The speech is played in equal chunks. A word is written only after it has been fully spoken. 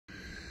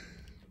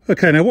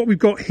Okay, now what we've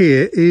got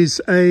here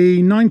is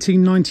a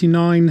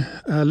 1999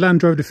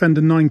 Land Rover Defender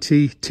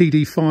 90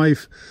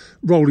 TD5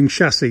 rolling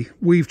chassis.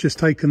 We've just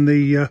taken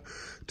the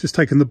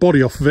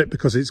body off of it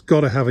because it's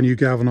got to have a new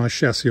galvanised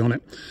chassis on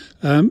it.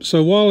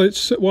 So while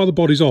the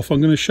body's off,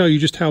 I'm going to show you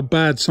just how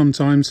bad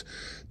sometimes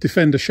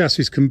Defender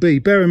chassis can be.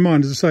 Bear in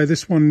mind, as I say,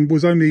 this one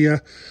was only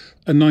a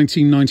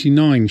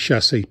 1999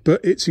 chassis,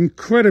 but it's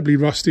incredibly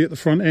rusty at the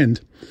front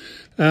end.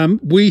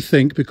 We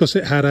think because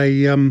it had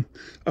a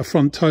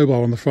front tow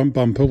bar on the front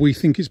bumper, we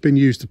think it's been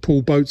used to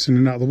pull boats in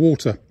and out of the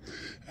water,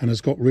 and has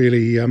got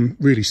really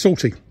really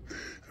salty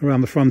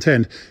around the front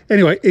end.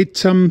 Anyway,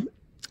 it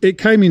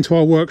came into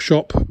our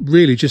workshop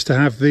really just to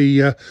have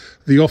the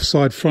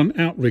offside front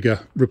outrigger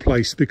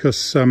replaced,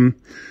 because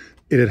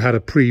it had a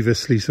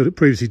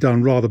previously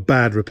done rather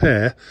bad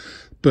repair.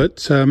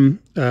 But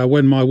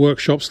when my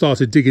workshop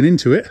started digging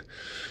into it,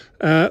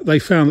 they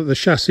found that the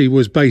chassis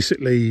was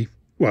basically,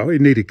 well,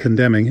 it needed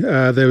condemning.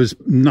 There was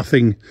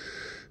nothing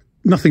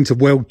to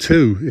weld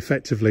to,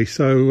 effectively.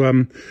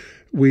 So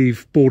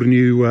we've bought a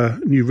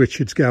new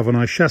Richards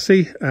galvanised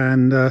chassis,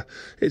 and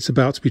it's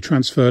about to be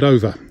transferred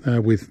over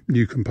with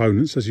new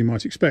components, as you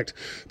might expect.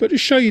 But to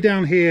show you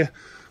down here,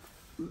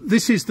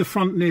 this is the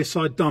front near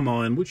side dumb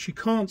iron, which you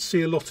can't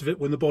see a lot of it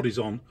when the body's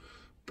on,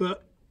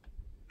 but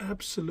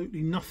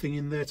absolutely nothing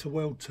in there to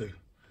weld to.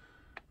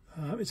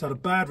 It's had a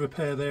bad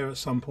repair there at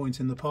some point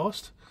in the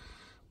past.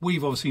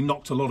 We've obviously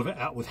knocked a lot of it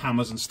out with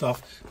hammers and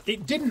stuff.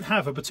 It didn't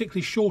have a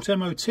particularly short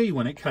MOT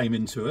when it came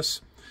into us,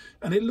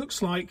 and it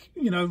looks like,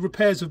 you know,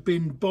 repairs have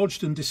been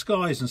bodged and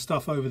disguised and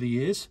stuff over the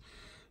years.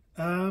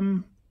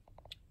 Someone's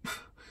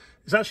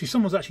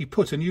actually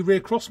put a new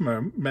rear cross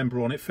member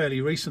on it fairly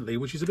recently,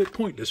 which is a bit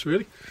pointless,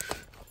 really,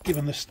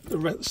 given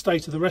the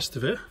state of the rest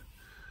of it.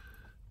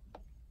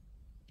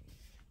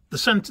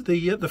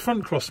 The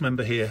front cross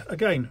member here,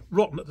 again,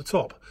 rotten at the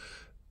top.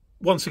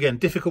 Once again,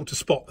 difficult to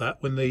spot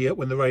that when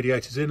the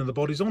radiator's in and the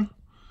body's on.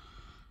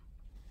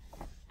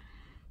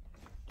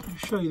 I'll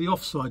show you the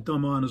offside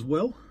dumb iron as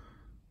well.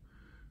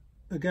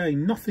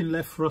 Again, nothing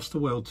left for us to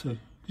weld to.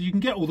 You can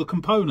get all the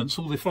components,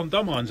 all the front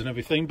dumb irons and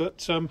everything, but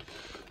the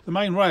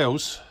main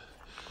rails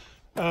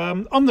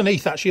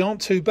underneath actually aren't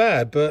too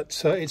bad,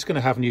 but it's going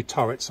to have new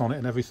turrets on it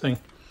and everything.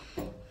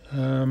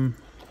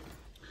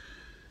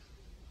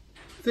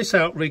 This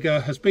outrigger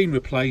has been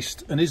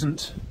replaced and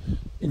isn't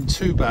in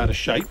too bad a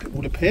shape, it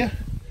would appear.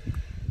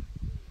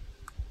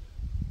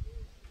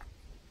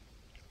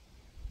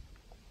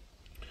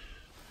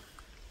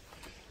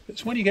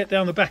 It's when you get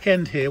down the back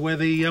end here where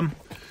the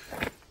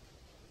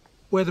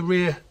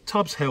rear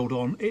tub's held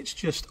on, it's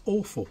just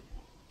awful.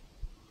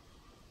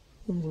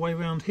 All the way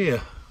around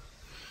here.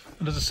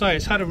 And as I say,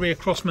 it's had a rear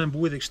cross member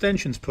with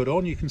extensions put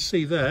on, you can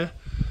see there,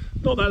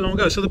 not that long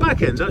ago. So the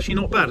back end's actually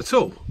not bad at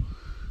all.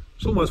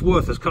 It's almost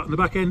worth us cutting the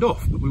back end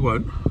off, but we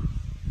won't.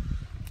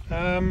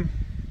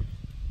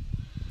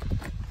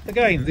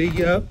 Again,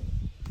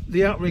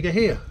 the outrigger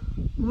here,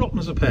 rotten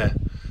as a pear.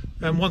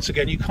 And once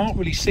again, you can't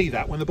really see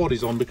that when the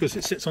body's on because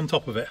it sits on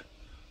top of it.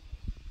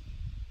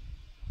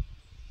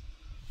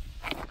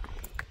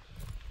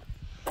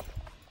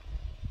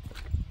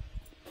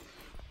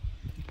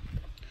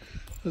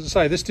 As I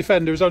say, this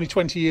Defender is only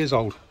 20 years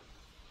old.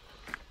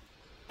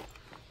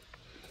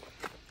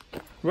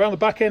 Around the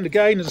back end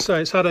again, as I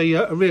say, it's had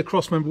a rear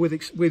cross member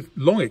with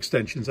long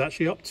extensions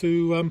actually up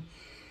to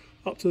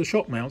the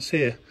shock mounts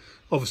here.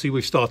 Obviously,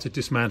 we've started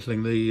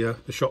dismantling the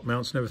shock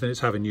mounts and everything. It's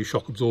having new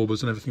shock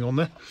absorbers and everything on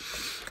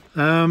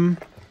there.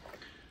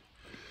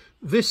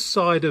 This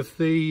side of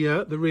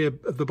the rear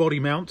of the body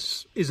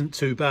mounts isn't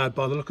too bad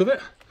by the look of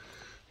it,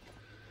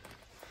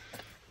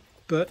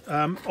 but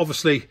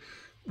obviously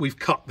we've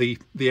cut the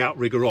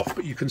outrigger off.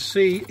 But you can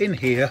see in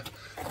here,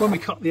 when we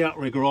cut the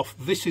outrigger off,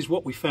 this is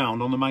what we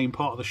found on the main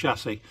part of the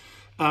chassis.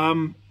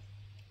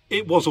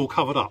 It was all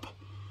covered up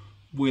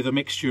with a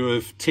mixture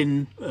of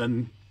tin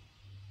and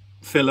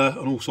filler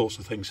and all sorts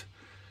of things.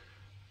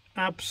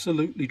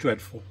 Absolutely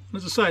dreadful.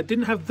 As I say, it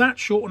didn't have that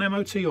short an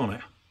MOT on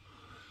it.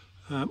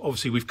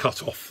 Obviously we've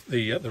cut off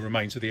the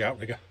remains of the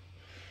outrigger.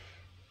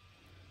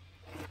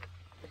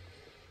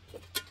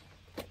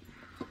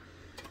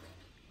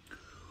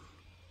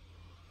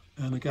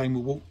 And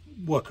again, we'll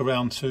work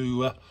around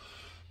to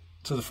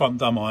the front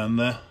dumb iron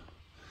there.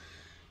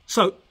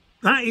 So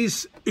that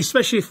is,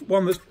 especially if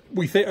one that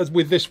we think, as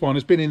with this one,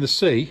 has been in the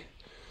sea.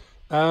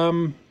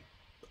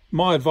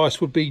 My advice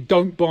would be,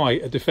 don't buy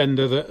a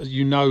Defender that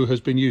you know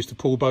has been used to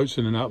pull boats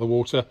in and out of the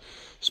water,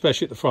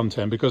 especially at the front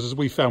end, because as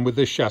we found with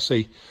this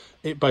chassis,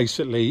 it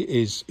basically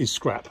is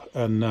scrap,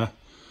 and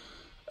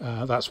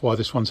that's why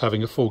this one's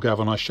having a full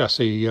galvanised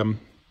chassis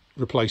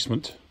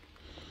replacement,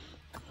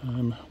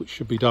 which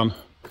should be done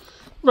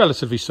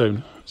relatively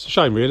soon. It's a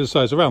shame really, as I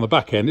say, it's around the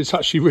back end. It's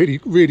actually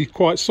really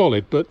quite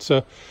solid, but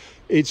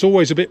it's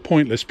always a bit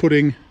pointless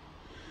putting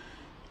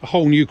a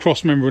whole new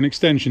cross member and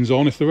extensions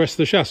on if the rest of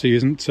the chassis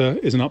isn't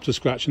up to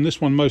scratch, and this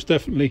one most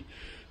definitely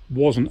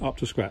wasn't up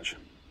to scratch.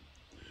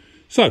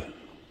 So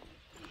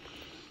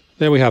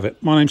there we have it.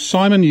 My name's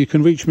Simon. You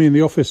can reach me in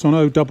the office on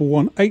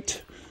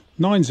 0118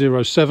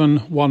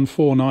 907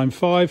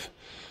 1495,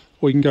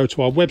 or you can go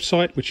to our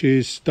website, which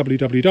is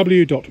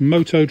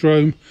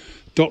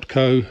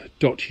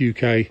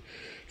www.motodrome.co.uk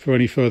for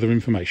any further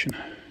information.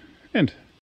 End.